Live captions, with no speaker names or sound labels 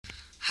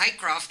Hi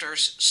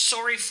crafters,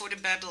 sorry for the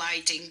bad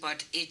lighting,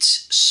 but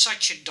it's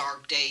such a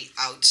dark day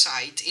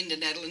outside in the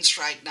Netherlands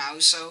right now,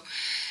 so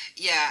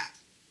yeah,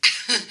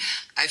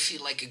 I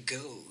feel like a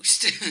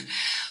ghost.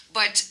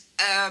 But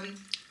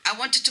I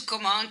wanted to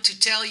come on to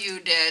tell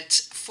you that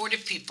for the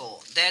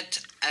people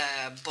that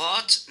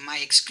bought my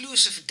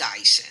exclusive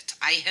die set,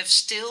 I have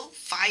still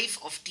 5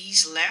 of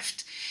these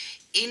left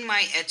in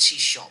my Etsy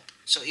shop.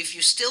 So if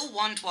you still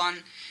want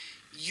one,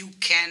 you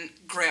can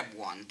grab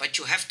one, but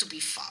you have to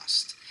be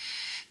fast.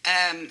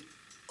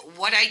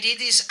 What I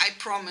did is I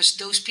promised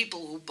those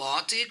people who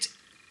bought it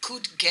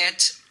could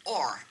get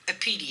or a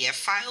PDF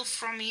file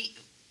from me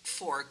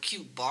for a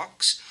cute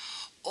box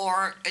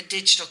or a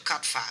digital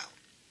cut file.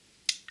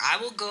 I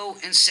will go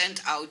and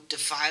send out the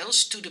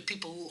files to the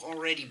people who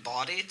already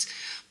bought it,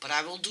 but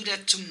I will do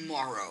that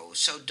tomorrow.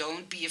 So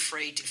don't be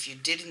afraid if you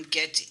didn't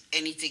get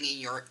anything in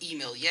your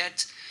email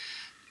yet.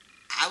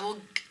 I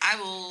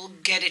will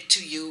get it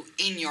to you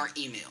in your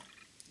email.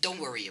 Don't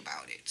worry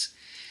about it.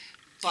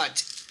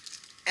 But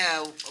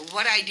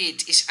what I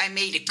did is I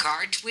made a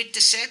card with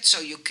the set so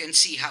you can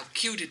see how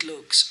cute it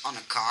looks on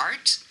a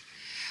card.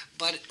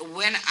 But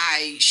when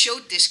I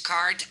showed this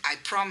card, I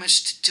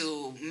promised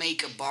to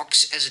make a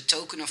box as a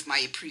token of my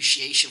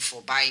appreciation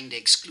for buying the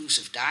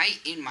exclusive die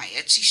in my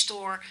Etsy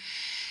store.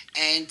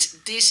 And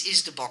this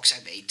is the box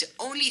I made. The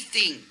only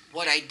thing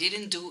what I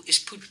didn't do is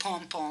put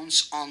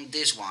pom-poms on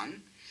this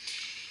one.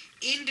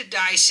 In the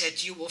die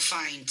set you will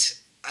find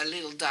a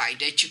little die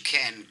that you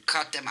can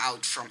cut them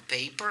out from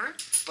paper,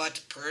 but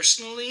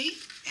personally,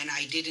 and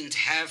I didn't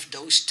have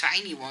those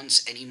tiny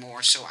ones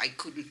anymore, so I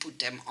couldn't put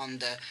them on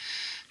the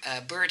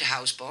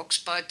birdhouse box,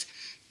 but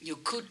you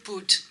could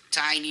put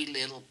tiny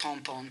little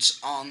pom-poms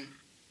on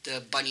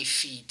the bunny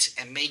feet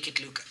and make it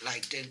look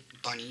like the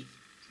bunny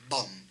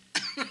bum.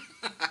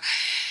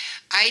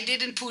 I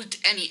didn't put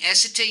any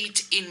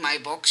acetate in my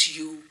box.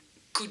 You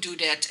could do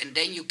that, and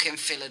then you can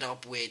fill it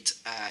up with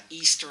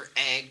Easter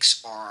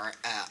eggs or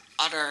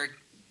other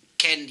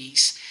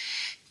candies.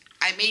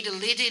 I made a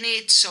lid in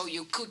it so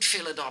you could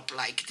fill it up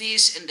like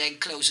this and then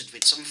close it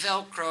with some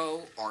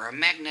Velcro or a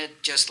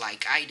magnet, just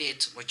like I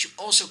did. What you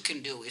also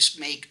can do is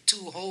make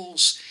 2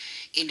 holes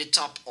in the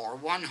top or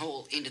 1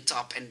 hole in the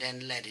top and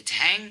then let it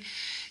hang.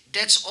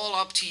 That's all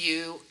up to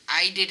you.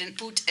 I didn't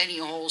put any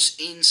holes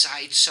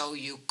inside, so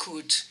you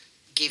could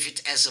give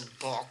it as a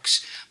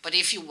box, but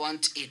if you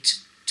want it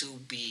to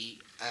be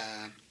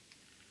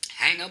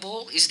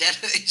hangable, is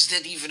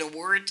that even a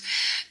word?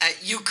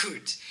 You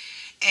could.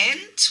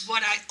 And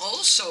what I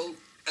also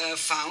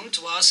found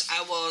was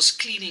I was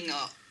cleaning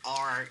up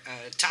or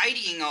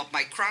tidying up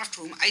my craft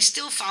room. I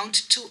still found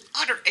 2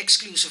 other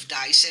exclusive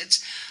die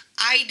sets.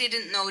 I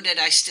didn't know that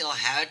I still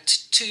had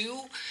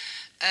 2.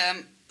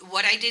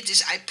 What I did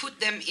is I put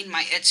them in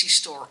my Etsy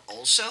store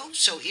also.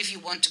 So if you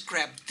want to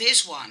grab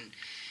this one,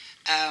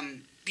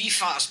 be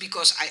fast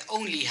because I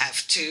only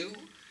have 2.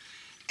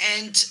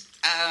 And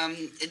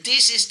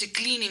this is the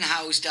cleaning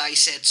house die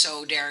set.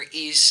 So there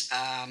is,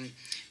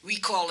 we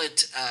call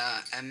it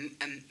a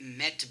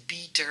mat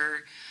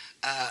beater,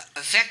 a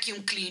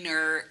vacuum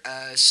cleaner,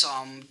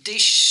 some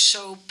dish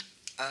soap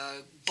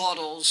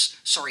bottles,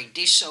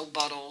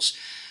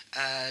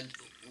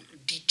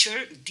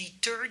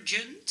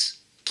 detergent,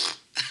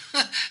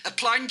 a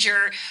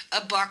plunger,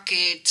 a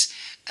bucket,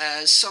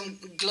 some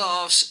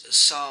gloves,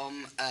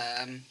 some,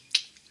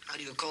 how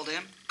do you call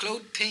them,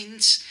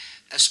 clothespins,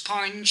 a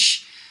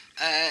sponge,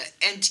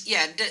 and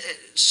yeah,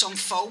 some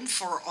foam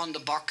for on the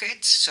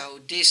bucket. So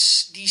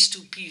these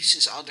 2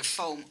 pieces are the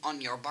foam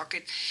on your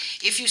bucket.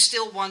 If you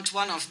still want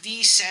one of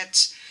these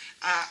sets,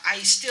 I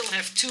still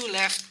have 2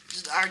 left.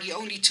 That are the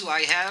only 2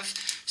 I have.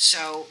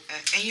 So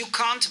and you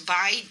can't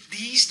buy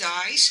these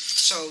dies,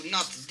 so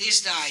not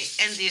this die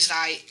and this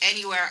die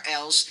anywhere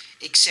else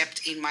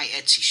except in my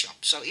Etsy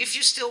shop. So if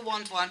you still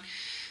want one,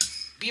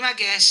 be my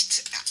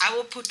guest. I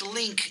will put the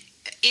link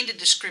in the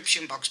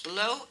description box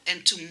below,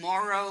 and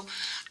tomorrow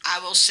I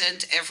will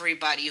send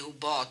everybody who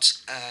bought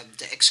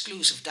the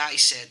exclusive die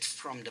set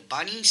from the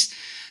bunnies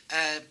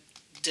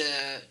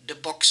the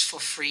box for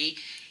free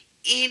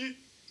in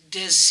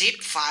the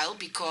zip file,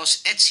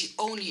 because Etsy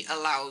only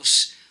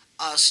allows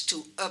us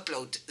to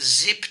upload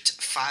zipped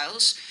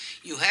files.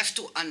 You have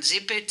to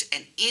unzip it,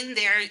 and in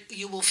there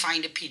you will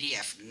find a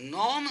PDF.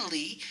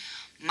 Normally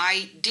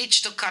my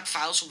digital cut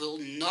files will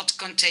not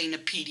contain a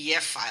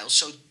PDF file,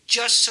 so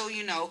just so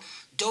you know,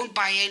 don't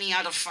buy any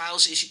other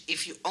files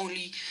if you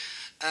only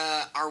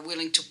are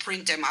willing to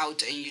print them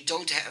out and you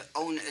don't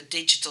own a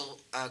digital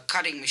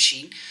cutting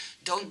machine.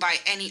 Don't buy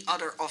any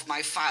other of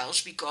my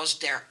files because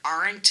there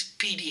aren't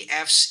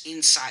PDFs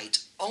inside.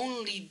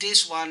 Only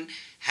this one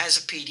has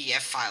a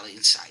PDF file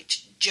inside,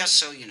 just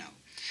so you know.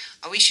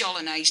 I wish you all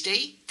a nice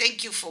day.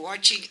 Thank you for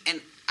watching,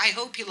 and I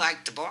hope you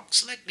liked the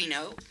box. Let me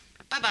know.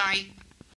 Bye bye.